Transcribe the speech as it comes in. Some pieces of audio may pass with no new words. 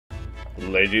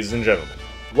Ladies and gentlemen,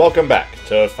 welcome back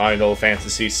to Final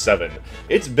Fantasy VII.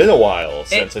 It's been a while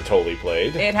since Atoli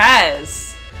played. It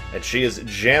has. And she is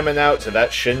jamming out to that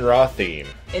Shinra theme.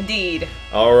 Indeed.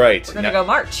 Alright. We're gonna go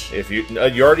march. If you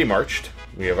already marched.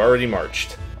 We have already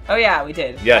marched. Oh yeah, we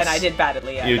did. Yes. And I did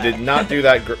badly at You that. did not do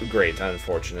that great,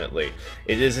 unfortunately.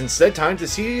 It is instead time to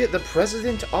see the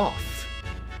president off.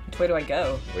 Which way do I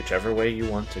go? Whichever way you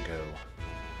want to go.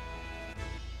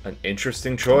 An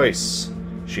interesting choice.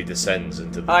 She descends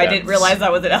into the Oh, I didn't realize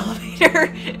that was an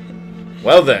elevator.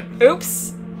 Well then.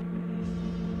 Oops.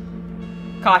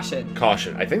 Caution.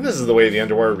 Caution. I think this is the way of the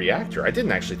underwater reactor. I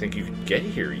didn't actually think you could get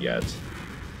here yet.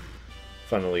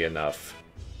 Funnily enough.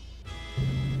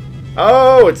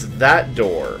 Oh, it's that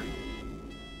door.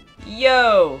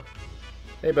 Yo.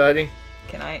 Hey, buddy.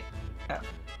 Can I? Oh.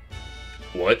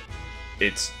 What?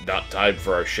 It's not time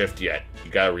for our shift yet.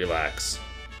 You gotta relax.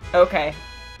 Okay.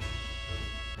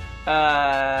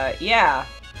 Yeah.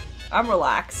 I'm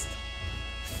relaxed.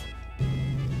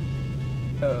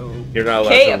 Oh. You're not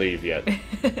allowed to leave yet.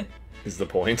 Is the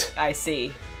point. I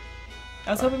see.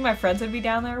 I was hoping my friends would be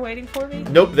down there waiting for me.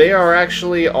 Nope, they are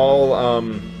actually all,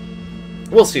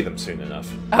 we'll see them soon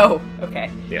enough. Oh, okay.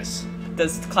 Yes.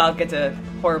 Does Cloud get to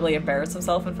horribly embarrass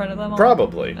himself in front of them all?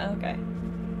 Probably. Okay.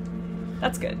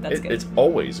 That's good. That's good. It's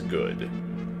always good.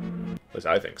 At least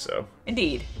I think so.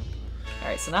 Indeed.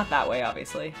 Alright, so not that way,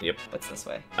 obviously. Yep. What's this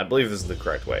way? I believe this is the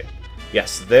correct way.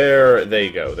 Yes, there they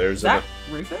go. There's Is that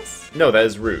Rufus? No, that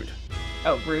is Rude.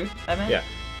 Oh, Rude, I meant? Yeah.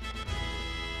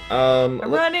 I'm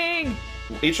running!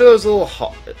 Each of those little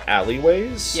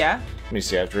alleyways. Yeah? Let me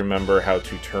see, I have to remember how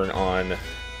to turn on the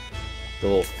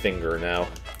little finger now.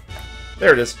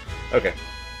 There it is. Okay.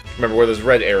 Remember where those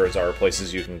red arrows are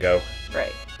places you can go.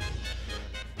 Right.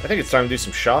 I think it's time to do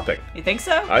some shopping. You think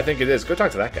so? I think it is. Go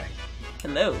talk to that guy.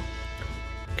 Hello.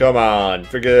 Come on,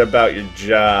 forget about your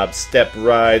job. Step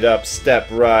right up, step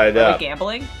right Are up. we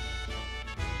gambling?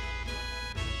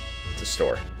 It's a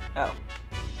store. Oh.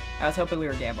 I was hoping we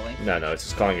were gambling. No, it's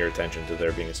just calling your attention to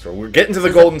there being a store. We're getting to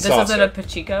the golden saucer. This isn't a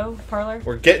Pachinko parlor?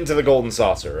 We're getting to the golden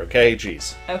saucer, okay?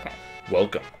 Jeez. Okay.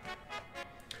 Welcome.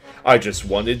 I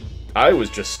was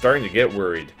just starting to get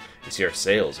worried. You see, our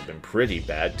sales have been pretty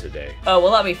bad today. Oh,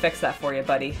 well, let me fix that for you,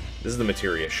 buddy. This is the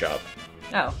materia shop.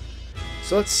 Oh.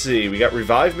 So let's see. We got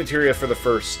revived materia for the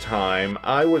first time.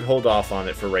 I would hold off on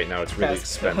it for right now. It's really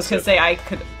expensive. I was gonna say I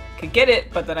could get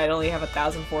it, but then I'd only have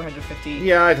 1,450.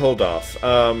 Yeah, I'd hold off.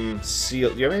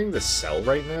 Seal. Do you have anything to sell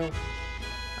right now?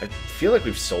 I feel like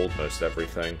we've sold most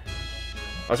everything.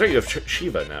 I was right. You have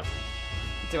Shiva now.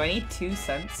 Do I need 2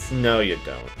 cents? No, you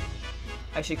don't.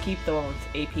 I should keep the one with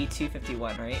AP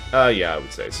 251, right? Yeah, I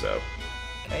would say so.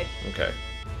 Okay. Okay.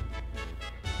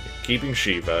 Keeping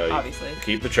Shiva. Obviously.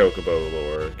 Keep the Chocobo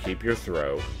lore. Keep your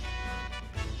throw.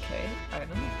 Okay, item.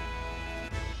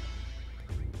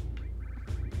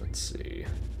 Let's see.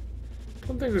 I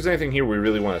don't think there's anything here we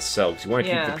really want to sell, because you want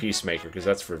to keep the Peacemaker, because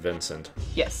that's for Vincent.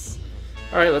 Yes.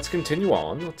 Alright, let's continue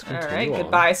on. Alright,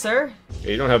 goodbye, sir. Yeah,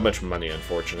 you don't have much money,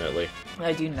 unfortunately.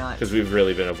 I do not. Because we've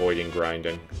really been avoiding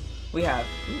grinding. We have.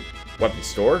 Weapon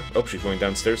store? Oh, she's going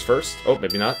downstairs first. Oh,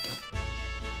 maybe not.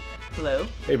 Hello?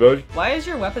 Hey, bud. Why is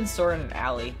your weapon store in an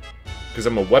alley? Because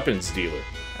I'm a weapons dealer.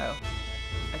 Oh.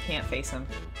 I can't face him.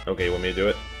 Okay, you want me to do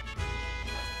it?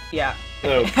 Yeah.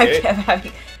 Okay.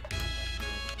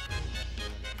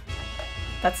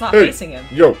 That's not facing him.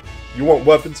 Yo, you want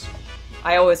weapons?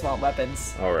 I always want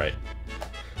weapons. Alright.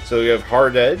 So we have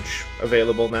Hard Edge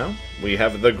available now. We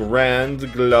have the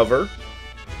Grand Glover,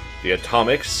 the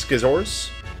Atomic Skizzors,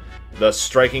 the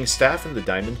Striking Staff, and the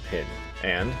Diamond Pin.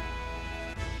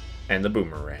 And the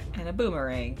Boomerang. And a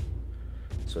boomerang.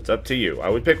 So it's up to you. I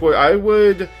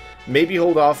would maybe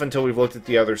hold off until we've looked at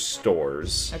the other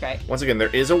stores. Okay. Once again,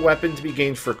 there is a weapon to be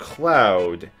gained for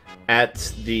Cloud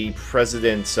at the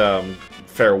President's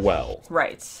farewell.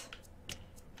 Right.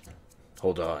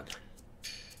 Hold on.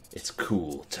 It's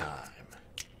cool time.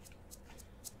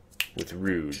 With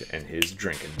Rude and his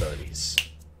drinking buddies.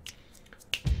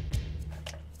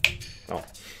 Oh.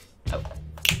 Oh.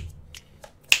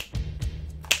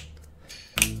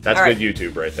 That's All right. good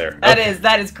YouTube right there.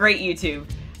 That is great YouTube.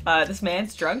 This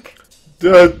man's drunk.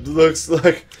 That looks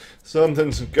like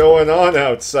something's going on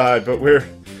outside, but we're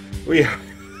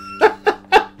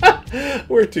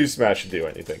too smashed to do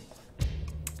anything.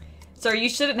 Sir, you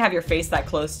shouldn't have your face that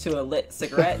close to a lit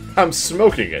cigarette. I'm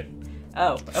smoking it.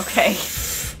 Oh, okay.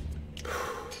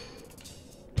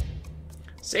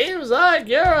 Seems like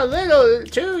you're a little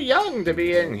too young to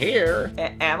be in here.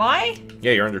 Am I?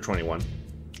 Yeah, you're under 21.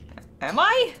 Am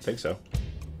I? I think so.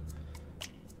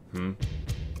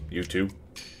 You too.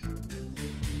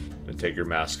 And take your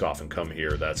mask off and come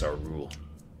here. That's our rule.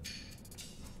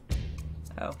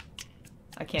 Oh.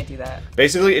 I can't do that.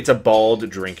 Basically, it's a bald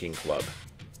drinking club.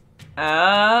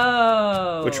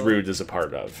 Oh. Which Rude is a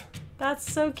part of.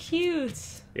 That's so cute.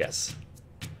 Yes.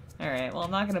 Alright, well,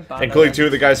 I'm not gonna bother. Including 2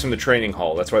 of the guys from the training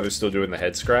hall. That's why they're still doing the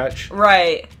head scratch.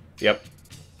 Right. Yep.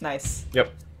 Nice.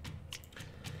 Yep.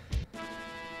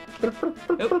 Oop.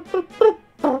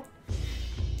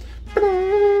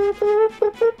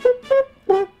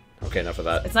 Okay, enough of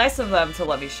that. It's nice of them to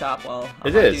let me shop while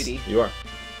I'm It on is. duty. You are.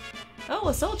 Oh,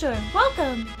 a soldier.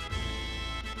 Welcome.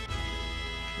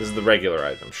 This is the regular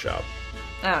item shop.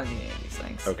 I don't need any of these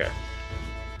things. Okay.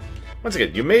 Once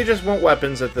again, you may just want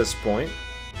weapons at this point.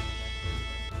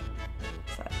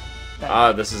 What's that?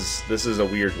 Ah, this is a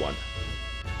weird one.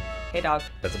 Hey, dog.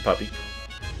 That's a puppy.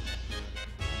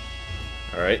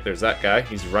 Alright, there's that guy.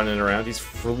 He's running around. He's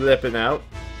flipping out.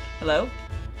 Hello?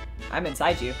 I'm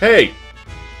inside you. Hey!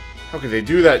 How could they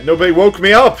do that? Nobody woke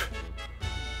me up!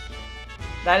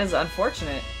 That is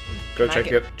unfortunate. Go Can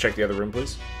I check the other room,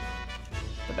 please.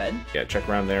 The bed? Yeah, check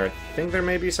around there. I think there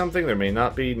may be something. There may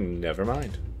not be. Never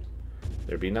mind.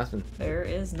 There be nothing. There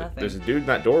is nothing. There's a dude in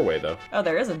that doorway, though. Oh,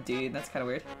 there is a dude. That's kind of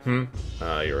weird.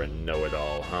 You're a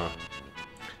know-it-all, huh?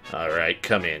 Alright,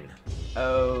 come in.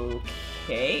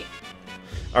 Okay.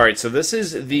 Alright, so this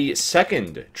is the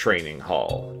second training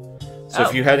hall. So Oh.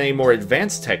 if you had any more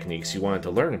advanced techniques you wanted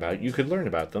to learn about, you could learn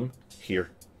about them here.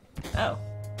 Oh.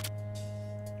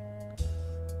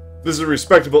 This is a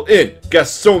respectable inn.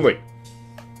 Guests only.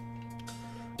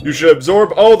 You should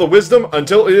absorb all the wisdom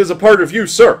until it is a part of you,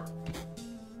 sir.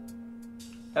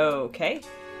 Okay.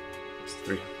 It's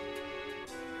 3.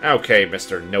 Okay,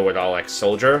 Mr. Know-it-all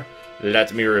ex-soldier.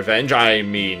 Let me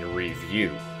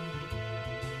review.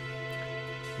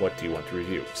 What do you want to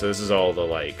review? So this is all the,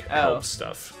 like, help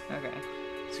stuff. Okay.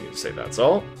 So you can say that's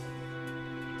all.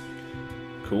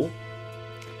 Cool.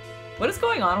 What is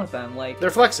going on with them? Like, They're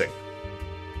flexing.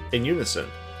 In unison.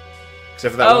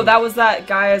 Except for that one. that was that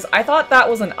guy's. I thought that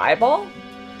was an eyeball.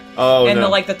 Oh, and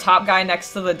no. the top guy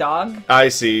next to the dog. I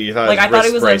see. You thought Like, his I thought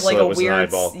it wrist was bracelet like a was an weird,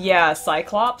 eyeball.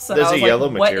 cyclops. And There's I was a yellow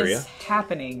like, what materia. is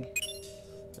happening?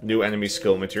 New enemy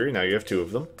skill materia. Now you have 2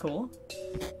 of them. Cool.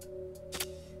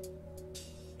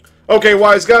 Okay,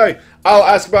 wise guy. I'll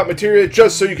ask about materia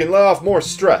just so you can let off more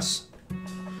stress.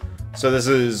 So this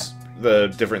is the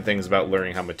different things about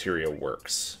learning how materia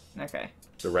works. Okay.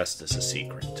 The rest is a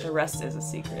secret. The rest is a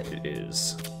secret. It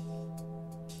is.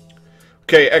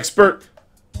 Okay, expert.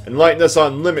 Enlighten us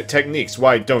on limit techniques,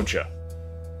 why don't you?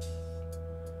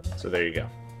 So there you go.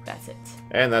 That's it.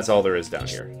 And that's all there is down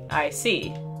here. I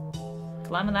see.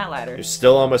 Climbing that ladder.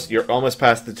 You're almost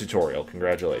past the tutorial.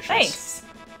 Congratulations. Thanks.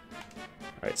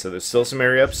 Alright, so there's still some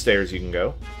area upstairs you can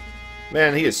go.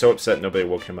 Man, he is so upset nobody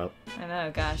woke him up. I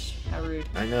know, gosh. How rude.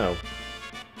 I know.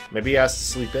 Maybe he has to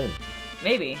sleep in.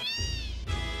 Maybe.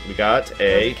 We got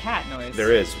There's a cat noise.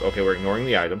 There is. Okay, we're ignoring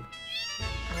the item.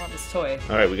 I want this toy.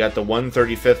 Alright, we got the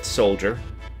 135th soldier.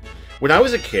 When I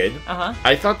was a kid, Uh-huh.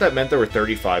 I thought that meant there were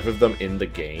 35 of them in the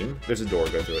game. There's a door,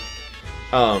 go through it.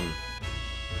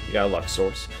 You got a luck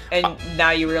source. And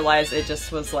now you realize it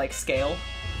just was, like, scale?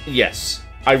 Yes.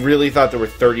 I really thought there were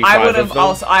 35 I would of have them.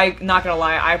 also, I'm not gonna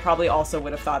lie, I probably also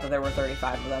would have thought that there were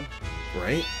 35 of them.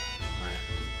 Right?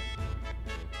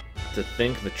 To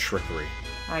think the trickery.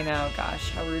 I know, gosh,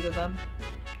 how rude of them.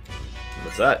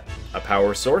 What's that? A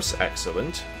power source?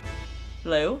 Excellent.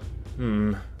 Hello?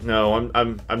 No,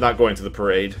 I'm not going to the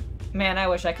parade. Man, I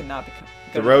wish I could not become.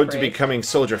 The road to becoming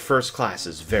soldier first class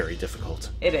is very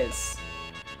difficult. It is.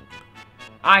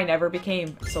 I never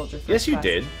became soldier first Yes, you class.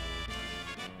 did.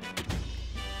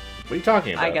 What are you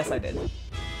talking about? I guess I did. What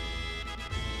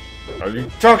are you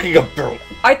talking about?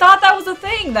 I thought that was a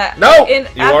thing that. No! In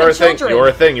You are a thing. children. You are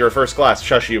a thing. You're a first class.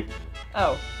 Shush you.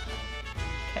 Oh.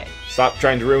 Okay. Stop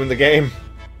trying to ruin the game.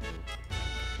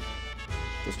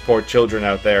 Those poor children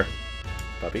out there.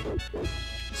 Puppy.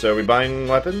 So are we buying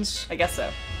weapons? I guess so.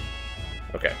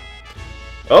 Okay.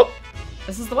 Oh!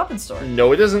 This is the weapon store.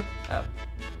 No, it isn't. Oh.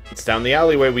 It's down the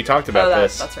alleyway. We talked about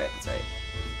this. That's right. That's right.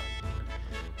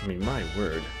 I mean, my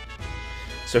word.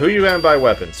 So who are you gonna buy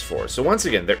weapons for? So once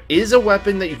again, there is a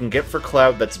weapon that you can get for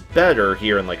Cloud that's better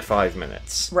here in like 5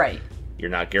 minutes. Right. You're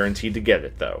not guaranteed to get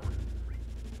it though.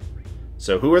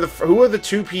 So who are the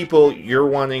 2 people you're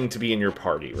wanting to be in your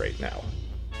party right now?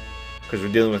 Because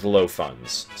we're dealing with low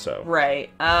funds, so. Right.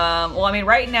 Well, I mean,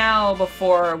 right now,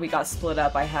 before we got split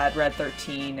up, I had Red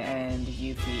 13 and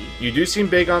Yuffie. You do seem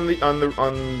big on the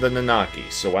Nanaki,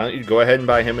 so why don't you go ahead and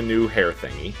buy him a new hair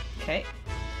thingy? Okay.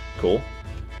 Cool.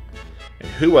 And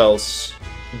who else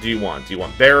do you want? Do you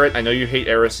want Barrett? I know you hate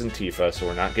Eris and Tifa, so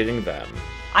we're not getting them.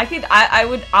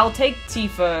 I'll take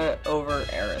Tifa over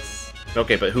Eris.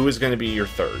 Okay, but who is going to be your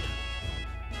third?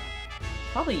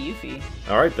 Probably Yuffie.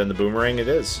 Alright, then the boomerang it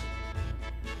is.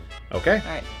 Okay.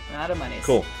 Alright, I'm out of money.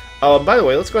 Cool. By the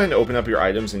way, let's go ahead and open up your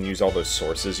items and use all those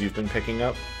sources you've been picking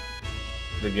up.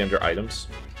 They'd be under items.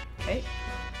 Okay.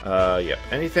 Yep.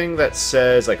 Anything that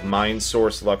says, like, Mind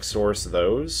Source, Luck Source,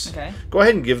 those. Okay. Go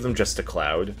ahead and give them just to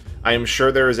Cloud. I am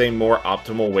sure there is a more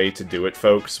optimal way to do it,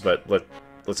 folks, but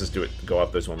let's just do it. Go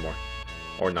up those one more.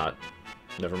 Or not.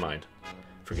 Never mind.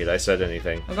 Forget I said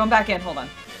anything. I'm going back in. Hold on.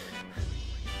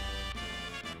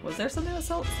 Was there something that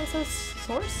says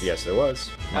source? Yes, there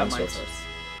was. Mind source.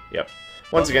 Yep.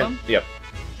 Once Both again, yep.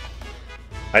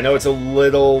 I know it's a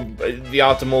little... The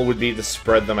optimal would be to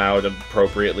spread them out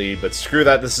appropriately, but screw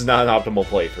that, this is not an optimal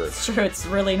playthrough. It's true, it's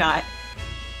really not.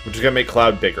 We're just gonna make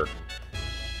Cloud bigger.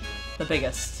 The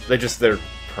biggest. They're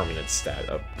permanent stat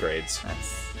upgrades.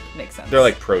 Makes sense. They're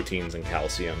like proteins and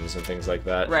calciums and things like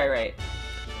that. Right.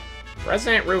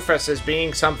 President Rufus is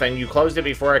being something. You closed it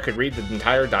before I could read the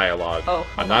entire dialogue. Oh,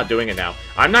 I'm not doing it now.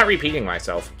 I'm not repeating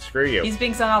myself. Screw you. He's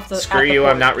being sent off the Screw you,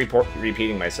 I'm not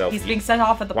repeating myself. He's being sent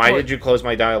off at the Why port. did you close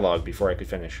my dialogue before I could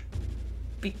finish?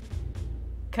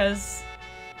 Because...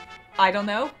 I don't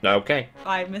know. Okay.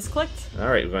 I misclicked.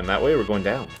 Alright, we're going that way, we're going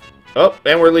down. Oh,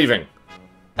 and we're leaving.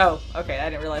 Oh, okay, I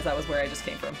didn't realize that was where I just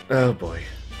came from. Oh boy.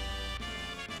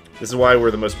 This is why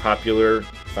we're the most popular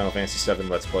Final Fantasy VII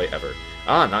Let's Play ever.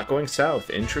 Ah, not going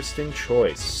south. Interesting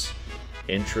choice.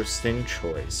 Interesting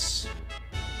choice.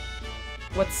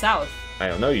 What's south? I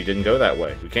don't know, you didn't go that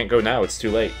way. We can't go now, it's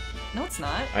too late. No, it's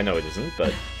not. I know it isn't,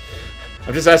 but...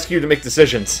 I'm just asking you to make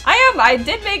decisions. I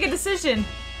did make a decision.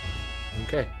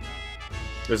 Okay.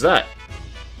 There's that.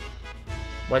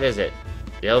 What is it?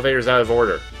 The elevator's out of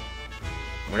order.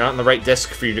 We're not on the right disc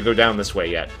for you to go down this way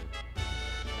yet.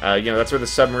 That's where the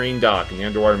submarine dock and the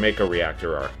underwater Mako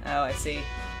reactor are. Oh, I see.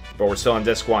 But we're still on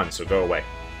disc 1, so go away.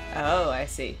 Oh, I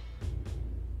see.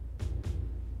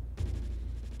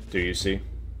 Do you see?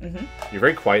 Mm-hmm. You're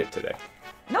very quiet today.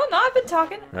 No, I've been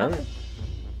talking. Oh.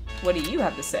 What do you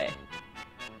have to say?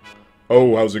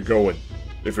 Oh, how's it going?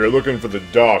 If you're looking for the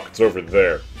dock, it's over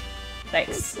there.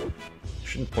 Thanks. You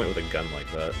shouldn't point with a gun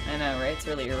like that. I know, right? It's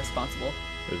really irresponsible.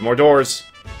 There's more doors.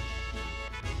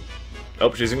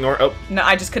 Oh, she's ignoring. Oh. No,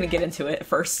 I just couldn't get into it at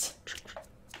first.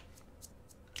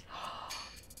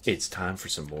 It's time for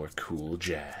some more cool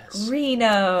jazz.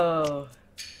 Reno!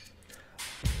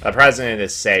 The president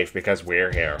is safe because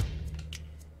we're here.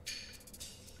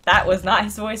 That was not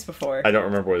his voice before. I don't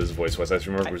remember what his voice was. I just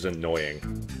remember it was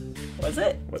annoying. Was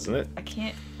it? Wasn't it? I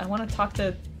can't... I want to talk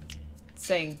to...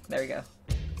 Sing. There we go.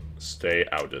 Stay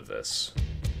out of this.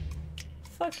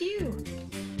 Fuck you.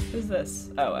 Who's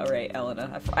this? Oh, alright,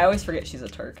 Elena. I always forget she's a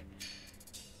Turk.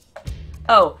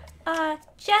 Oh.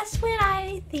 Just when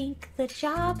I think the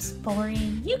job's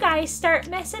boring, you guys start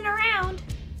messing around.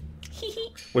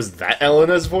 Hehe. Was that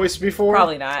Elena's voice before?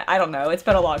 Probably not. I don't know. It's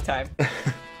been a long time.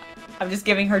 I'm just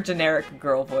giving her generic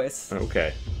girl voice.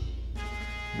 Okay.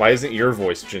 Why isn't your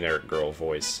voice generic girl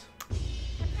voice?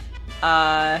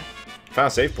 Uh... Found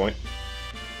a save point.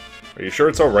 Are you sure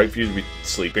it's alright for you to be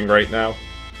sleeping right now?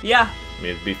 Yeah. I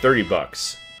mean, it'd be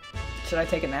 $30. Should I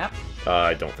take a nap?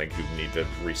 I don't think you need to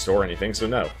restore anything, so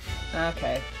no.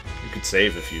 Okay. You could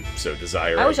save if you so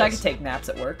desire. I wish I guess. could take naps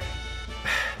at work.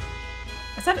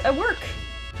 I said at work.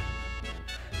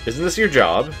 Isn't this your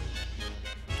job?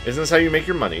 Isn't this how you make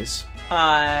your monies?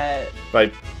 By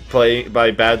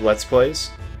bad Let's Plays?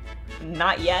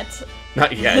 not yet.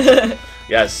 Not yet.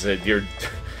 Yes, you're...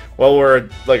 Well, we're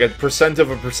like a percent of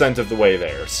the way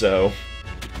there, so...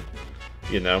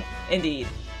 You know. Indeed.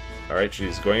 Alright,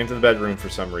 she's going into the bedroom for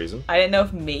some reason. I didn't know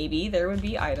if maybe there would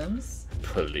be items.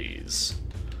 Please.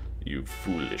 You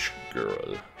foolish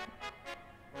girl.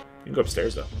 You can go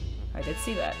upstairs, though. I did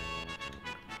see that.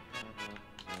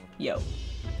 Yo.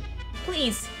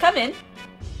 Please, come in.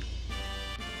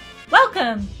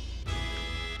 Welcome!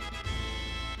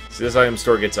 See, this item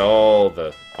store gets all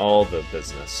the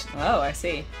business. Oh, I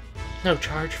see. No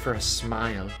charge for a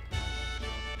smile.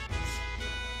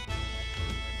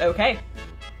 Okay.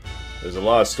 There's a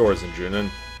lot of stores in Junon.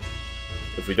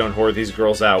 If we don't whore these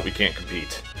girls out, we can't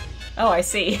compete. Oh, I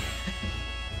see.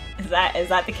 Is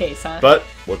that the case, huh? But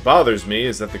what bothers me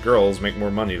is that the girls make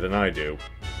more money than I do.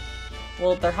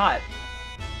 Well, they're hot.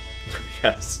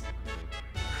 Yes.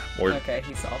 More. Okay,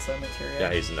 he's also materia.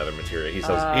 Yeah, he's another materia. He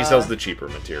sells the cheaper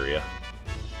materia.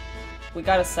 We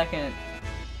got a second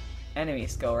enemy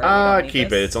skill, right? We don't need Keep it.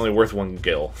 this? It's only worth 1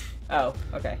 gil. Oh,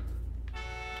 okay.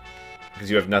 Because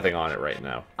you have nothing on it right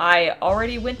now. I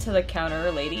already went to the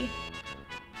counter, lady.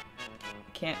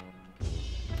 Can't.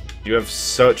 You have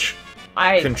such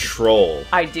control.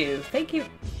 I do. Thank you.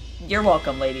 You're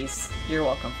welcome, ladies. You're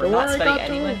welcome for Don't not worry, spending got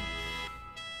anyone. to.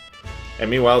 And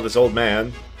meanwhile, this old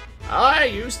man... I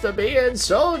used to be a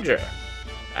soldier.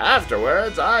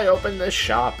 Afterwards, I opened this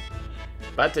shop.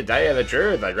 But to tell you the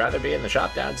truth, I'd rather be in the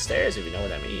shop downstairs, if you know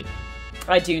what I mean.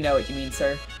 I do know what you mean,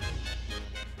 sir.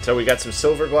 So we got some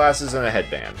silver glasses and a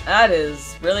headband. That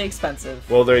is really expensive.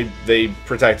 Well, they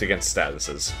protect against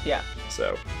statuses. Yeah.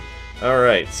 So,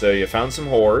 alright, so you found some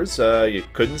whores. You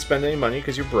couldn't spend any money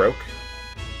because you're broke.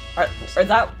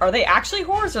 Are they actually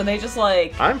whores, or are they just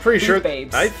like I'm pretty sure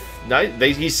babes?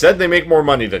 he said they make more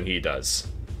money than he does.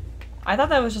 I thought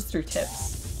that was just through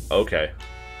tips. Okay.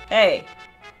 Hey.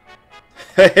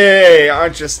 Hey,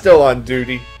 aren't you still on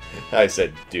duty? I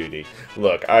said duty.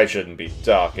 Look, I shouldn't be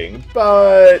talking,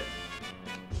 but...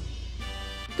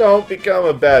 Don't become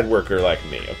a bad worker like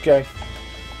me, okay?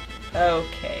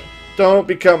 Okay. Don't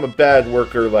become a bad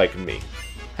worker like me.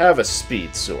 Have a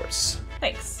speed source.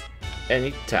 Thanks.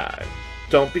 Anytime.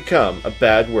 Don't become a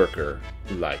bad worker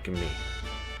like me.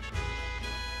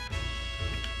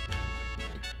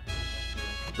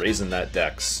 Raising that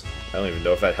dex. I don't even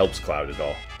know if that helps Cloud at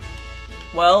all.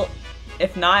 Well,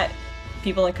 if not,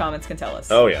 people in comments can tell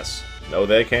us. Oh, yes. No,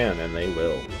 they can, and they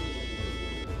will.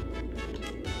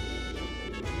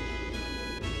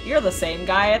 You're the same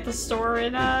guy at the store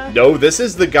in, No, this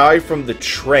is the guy from the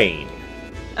train.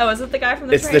 Oh, is it the guy from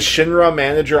the It's train? the Shinra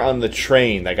manager on the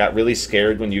train that got really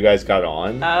scared when you guys got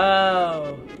on.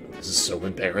 Oh. This is so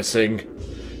embarrassing.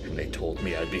 And they told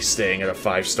me I'd be staying at a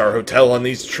 5-star hotel on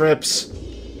these trips.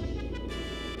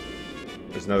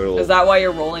 There's another little... Is that why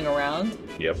you're rolling around?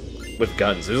 Yep. With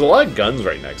guns. There's a lot of guns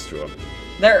right next to him.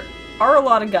 There are a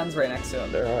lot of guns right next to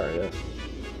him. There are, yes.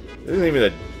 There isn't even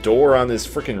a door on this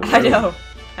freaking room. I know.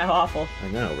 How awful. I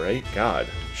know, right? God.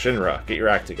 Shinra, get your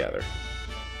act together.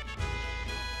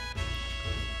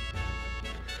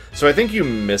 So I think you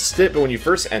missed it, but when you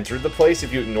first entered the place,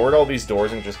 if you ignored all these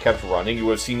doors and just kept running, you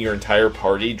would have seen your entire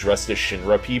party dressed as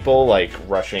Shinra people, like,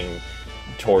 rushing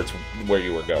towards where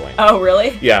you were going. Oh,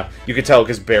 really? Yeah, you could tell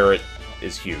because Barrett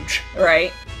is huge.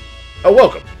 Right. Oh,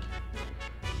 welcome.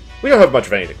 We don't have much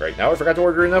of anything right now. I forgot to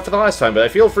order enough for the last time, but I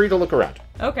feel free to look around.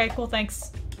 Okay, cool,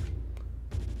 thanks.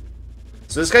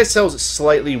 So this guy sells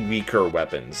slightly weaker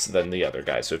weapons than the other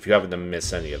guy, so if you happen to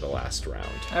miss any of the last round.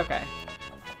 Okay.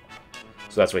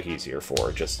 So that's what he's here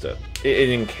for, just to,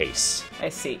 in case. I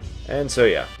see. And so,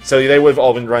 yeah. So they would have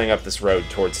all been running up this road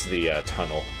towards the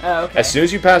tunnel. Oh, okay. As soon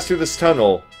as you pass through this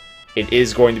tunnel, it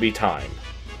is going to be time.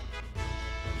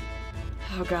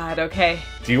 Oh god, okay.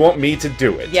 Do you want me to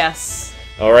do it? Yes.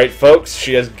 Alright, folks,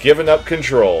 she has given up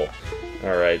control.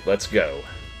 Alright, let's go.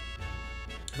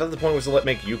 I thought the point was to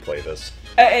make you play this.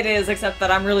 It is, except that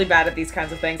I'm really bad at these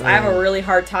kinds of things. I have a really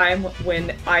hard time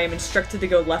when I am instructed to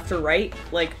go left or right,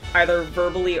 like either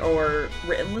verbally or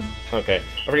written. Okay.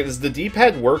 I forget, does the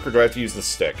D-pad work, or do I have to use the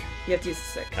stick? You have to use the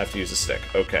stick. I have to use the stick.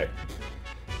 Okay.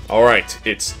 Alright,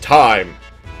 it's time.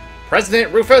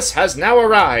 President Rufus has now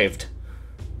arrived.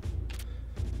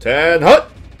 10 hut!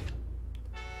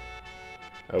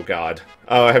 Oh god.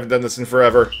 Oh, I haven't done this in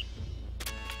forever.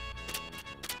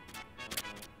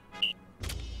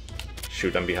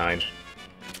 Shoot, I'm behind.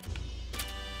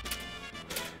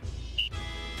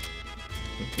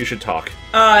 You should talk.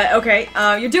 Okay.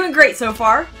 You're doing great so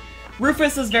far.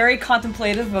 Rufus is very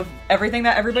contemplative of everything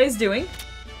that everybody's doing.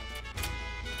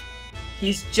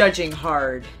 He's judging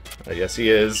hard. Yes, he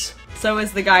is. So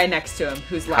is the guy next to him,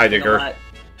 who's laughing Heidegger. a lot.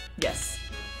 Yes.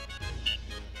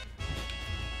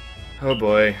 Oh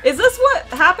boy. Is this what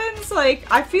happens? Like,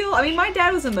 I mean, my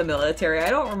dad was in the military.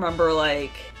 I don't remember, like...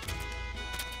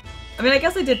 I mean, I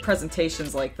guess I did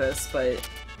presentations like this, but...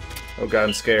 Oh god,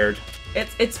 I'm scared.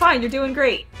 It's fine. You're doing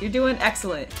great. You're doing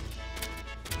excellent.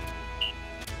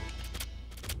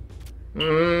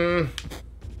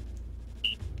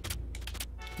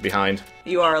 Behind.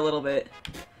 You are a little bit.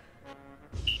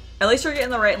 At least you're getting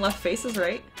the right and left faces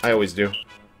right. I always do.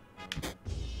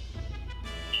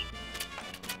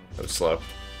 That was slow.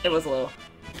 It was a little.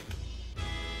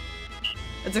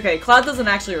 It's okay. Cloud doesn't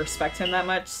actually respect him that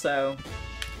much, so...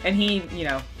 And he, you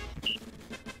know...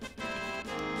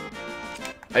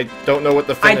 I don't know what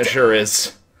the finisher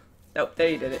is. Nope, there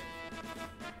you did it.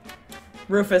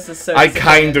 Rufus is so I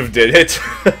kind of did it.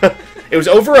 It was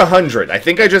over 100. I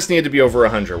think I just needed to be over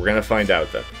 100. We're gonna find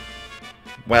out, though.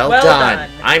 Well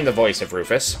done. I'm the voice of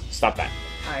Rufus. Stop that.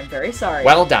 I'm very sorry.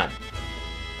 Well done.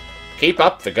 Keep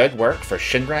up the good work for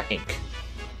Shinra Inc.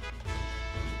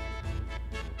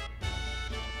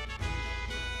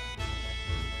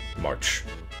 March.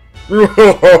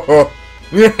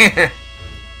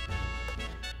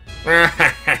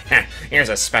 Here's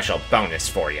a special bonus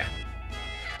for you.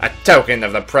 A token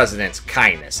of the president's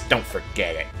kindness. Don't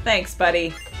forget it. Thanks,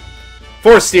 buddy.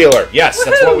 Force Stealer. Yes,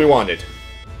 that's what we wanted.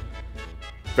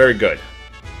 Very good.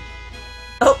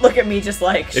 Oh, look at me just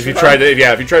like... If you try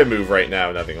to move right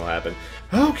now, nothing will happen.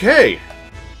 Okay.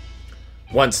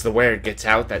 Once the word gets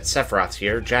out that Sephiroth's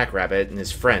here, Jackrabbit and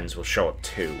his friends will show up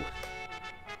too.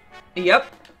 Yep.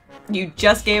 You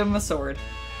just gave him a sword.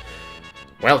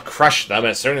 We'll crush them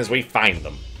as soon as we find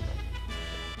them.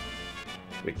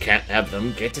 We can't have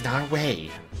them get in our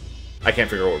way. I can't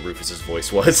figure out what Rufus's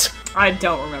voice was. I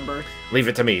don't remember. Leave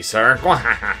it to me, sir. I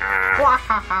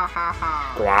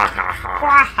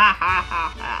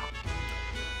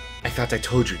thought I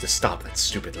told you to stop that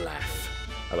stupid laugh.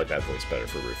 I like that voice better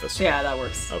for Rufus. Yeah, that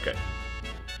works. Okay.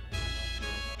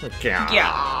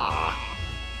 Yeah.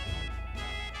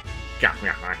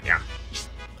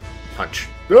 Punch.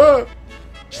 Ah!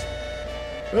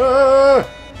 Ah!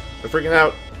 They're freaking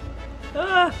out.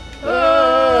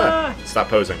 Ah! Stop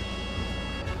posing.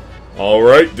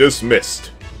 Alright,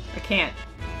 dismissed. I can't.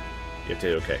 You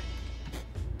did okay.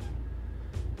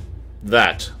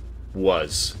 That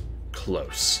was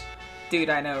close. Dude,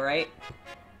 I know, right?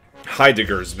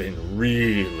 Heidegger's been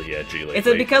really edgy lately. Is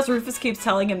it because Rufus keeps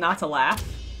telling him not to laugh?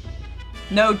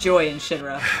 No joy in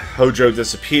Shinra. Hojo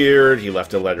disappeared, he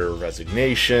left a letter of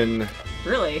resignation.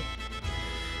 Really?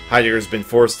 Heidegger's been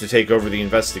forced to take over the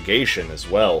investigation as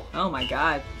well. Oh my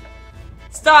god.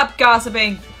 Stop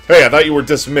gossiping! Hey, I thought you were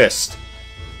dismissed.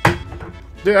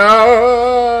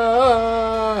 Ah!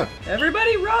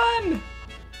 Everybody run!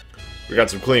 We got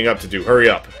some cleaning up to do. Hurry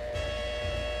up.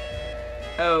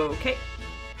 Okay.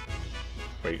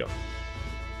 Where you go?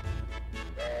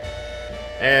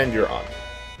 And you're on.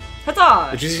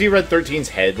 Huzzah! Did you see Red 13's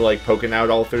head, like, poking out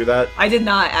all through that? I did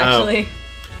not, actually.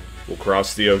 We'll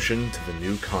cross the ocean to the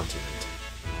new continent.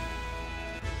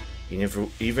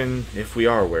 Even if we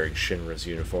are wearing Shinra's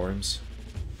uniforms.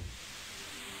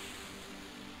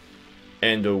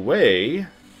 And away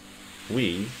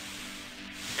we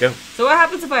go. So what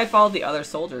happens if I had followed the other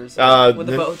soldiers? Would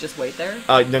the boat just wait there?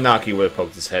 Nanaki would have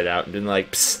poked his head out and been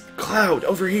like, "Psst, Cloud,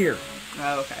 over here!"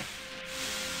 Oh, okay.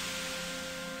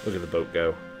 Look at the boat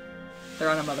go. They're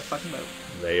on a motherfucking boat.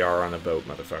 They are on a boat,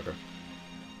 motherfucker.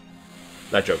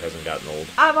 That joke hasn't gotten old.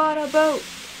 I'm on a boat!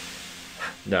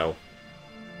 No.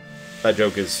 That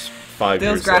joke is 5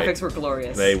 years Those graphics were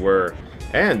glorious. They were.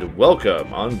 And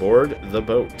welcome on board the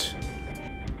boat.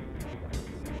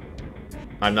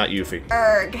 I'm not Yuffie.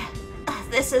 Erg.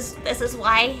 This is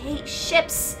why I hate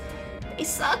ships. They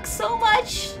suck so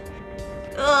much.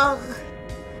 Ugh.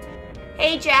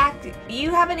 Hey Jack, do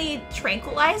you have any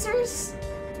tranquilizers?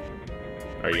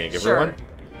 Are you gonna give Sure. her one?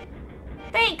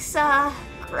 Thanks,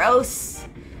 gross.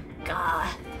 God.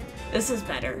 This is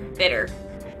better. Bitter.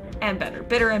 And better.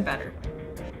 Bitter and better.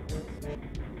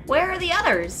 Where are the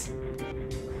others?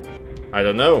 I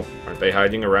don't know. Aren't they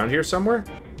hiding around here somewhere?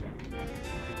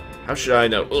 How should I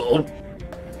know? Oh.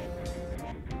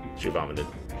 She vomited.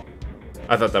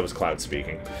 I thought that was Cloud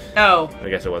speaking. Oh. I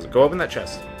guess it wasn't. Go open that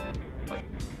chest.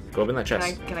 Go open that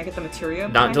chest. Can I get the materia?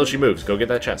 Not until she moves. Go get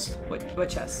that chest. What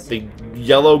chest? The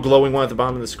yellow glowing one at the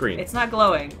bottom of the screen. It's not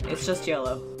glowing. It's just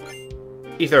yellow.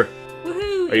 Ether.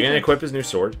 Woohoo! Are you gonna equip his new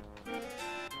sword?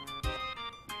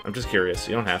 I'm just curious.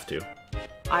 You don't have to.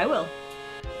 I will.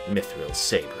 Mithril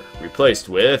Saber. Replaced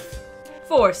with...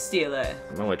 Force Stealer.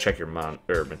 I'm gonna check your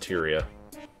materia.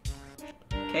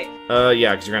 Okay.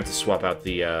 Yeah, because you're gonna have to swap out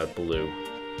the, blue.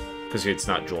 Because it's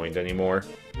not joined anymore.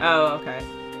 Oh, okay.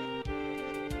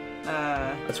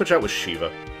 I'd switch out with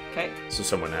Shiva. Okay. So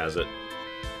someone has it.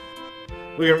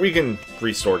 We can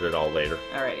resort it all later.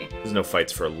 Alrighty. There's no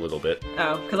fights for a little bit.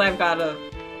 Oh, because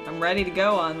I'm ready to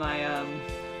go on my,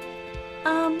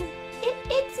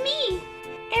 It's me,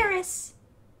 Eris.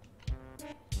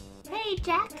 Hey,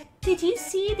 Jack, did you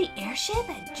see the airship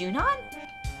at Junon?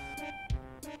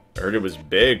 I heard it was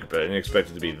big, but I didn't expect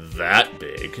it to be that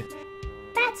big.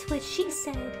 That's what she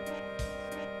said.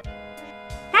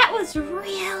 That was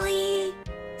really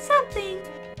something.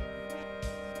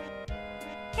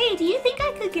 Hey, do you think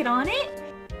I could get on it?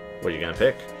 What are you gonna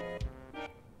pick?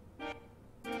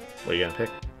 What are you gonna pick?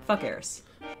 fuck Eris.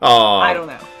 Aw. I don't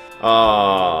know.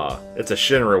 It's a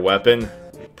Shinra weapon.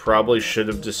 We probably should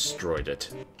have destroyed it.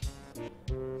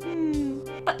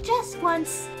 But just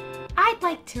once, I'd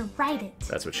like to ride it.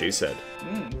 That's what she said.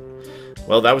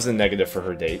 Well, that was a negative for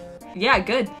her date. Yeah,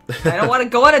 good. I don't want to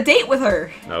go on a date with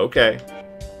her. Okay.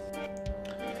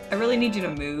 I really need you to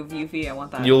move, Yuffie. I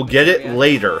want that. You'll get it area.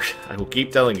 later. I will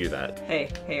keep telling you that. Hey,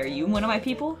 are you one of my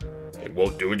people? It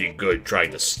won't do any good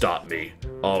trying to stop me.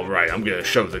 Alright, I'm gonna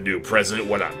show the new president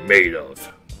what I'm made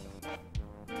of.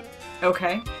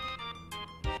 Okay.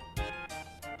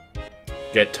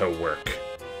 Get to work.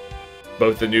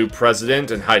 Both the new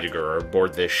president and Heidegger are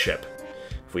aboard this ship.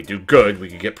 If we do good, we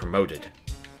could get promoted.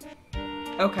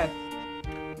 Okay.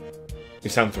 You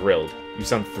sound thrilled. You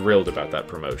sound thrilled about that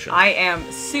promotion. I am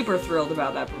super thrilled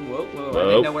about that. Whoa, whoa, Whoa. I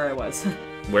didn't know where I was.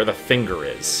 Where the finger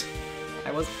is.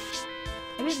 I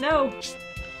didn't know.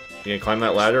 You gonna climb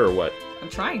that ladder or what? I'm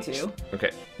trying to.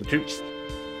 Okay. 2.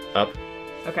 Up.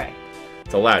 Okay.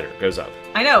 The ladder goes up.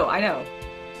 I know.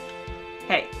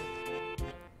 Hey.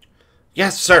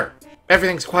 Yes, sir.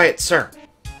 Everything's quiet, sir.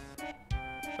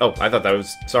 Oh, I thought that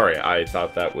was... Sorry, I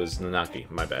thought that was Nanaki.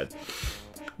 My bad.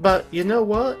 But, you know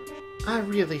what? I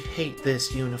really hate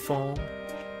this uniform.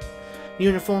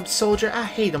 Uniform soldier, I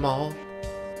hate them all.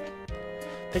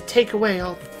 They take away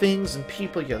all the things and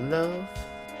people you love.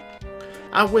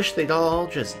 I wish they'd all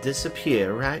just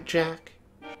disappear, right, Jack?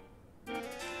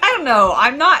 I don't know.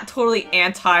 I'm not totally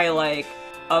anti, like,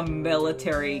 a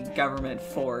military government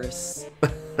force.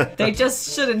 They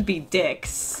just shouldn't be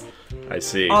dicks. I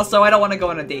see. Also, I don't want to go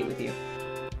on a date with you.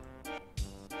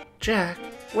 Jack,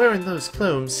 wearing those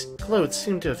clothes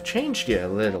seem to have changed you a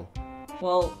little.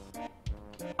 Well,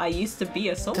 I used to be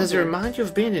a soldier. Does it remind you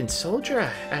of being in soldier?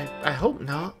 I hope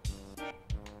not.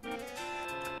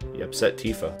 You upset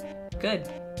Tifa. Good.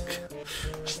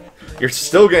 You're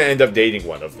still gonna end up dating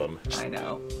one of them. I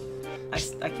know. I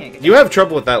can't get You have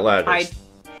trouble with that ladder.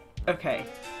 Okay.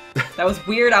 That was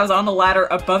weird. I was on the ladder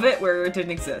above it where it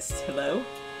didn't exist. Hello?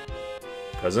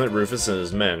 President Rufus and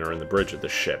his men are in the bridge of the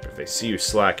ship. If they see you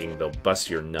slacking, they'll bust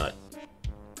your nut.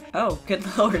 Oh, good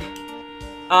lord.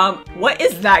 What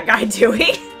is that guy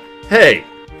doing? Hey!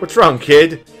 What's wrong,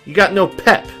 kid? You got no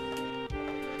pep.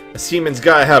 A seaman's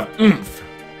gotta have oomph.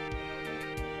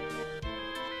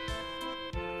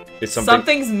 Is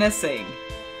Something's missing.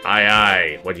 Aye,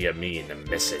 aye. What do you mean,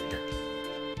 missing?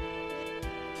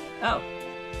 Oh.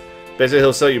 Basically,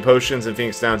 he'll sell you potions in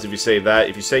Phoenix Downs if you say that.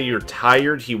 If you say you're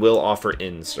tired, he will offer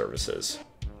inn services.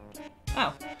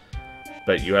 Oh.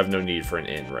 But you have no need for an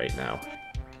inn right now.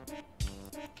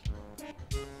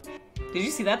 Did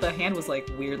you see that? The hand was, like,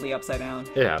 weirdly upside down.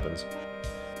 It happens.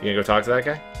 You gonna go talk to that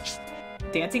guy?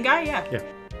 Dancing guy? Yeah. Yeah.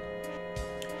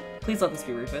 Please let this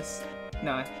be Rufus.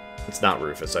 No. It's not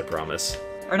Rufus, I promise.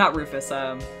 Or not Rufus,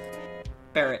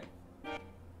 Barrett.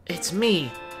 It's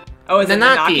me. Oh, is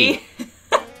Nanaki. it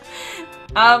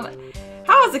Nanaki?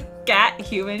 How is a cat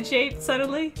human-shaped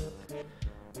suddenly?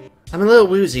 I'm a little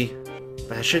woozy,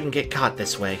 but I shouldn't get caught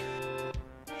this way.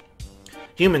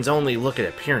 Humans only look at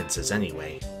appearances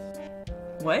anyway.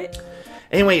 What?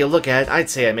 Any way you look at it, I'd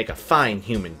say I make a fine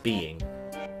human being.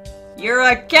 You're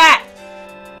a cat!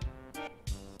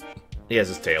 He has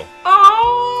his tail. Oh!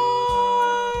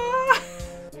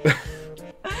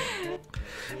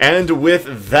 And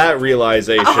with that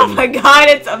realization... Oh my god,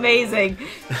 it's amazing!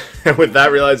 with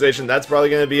that realization, that's probably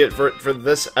going to be it for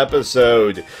this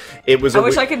episode. It was. I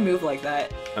wish I could move like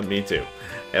that. Me too.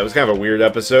 It was kind of a weird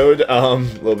episode. A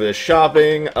little bit of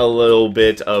shopping, a little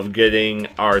bit of getting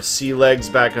our sea legs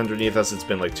back underneath us. It's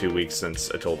been like 2 weeks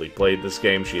since I totally played this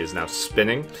game. She is now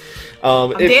spinning.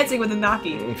 I'm dancing with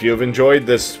Nanaki. If you have enjoyed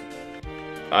this,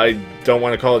 I don't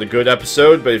want to call it a good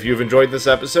episode, but if you've enjoyed this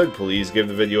episode, please give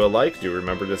the video a like. Do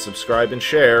remember to subscribe and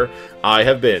share. I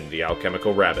have been the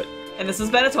Alchemical Rabbit. And this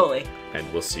is Benatoli. And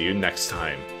we'll see you next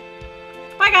time.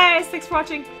 Bye guys, thanks for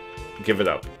watching. Give it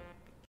up.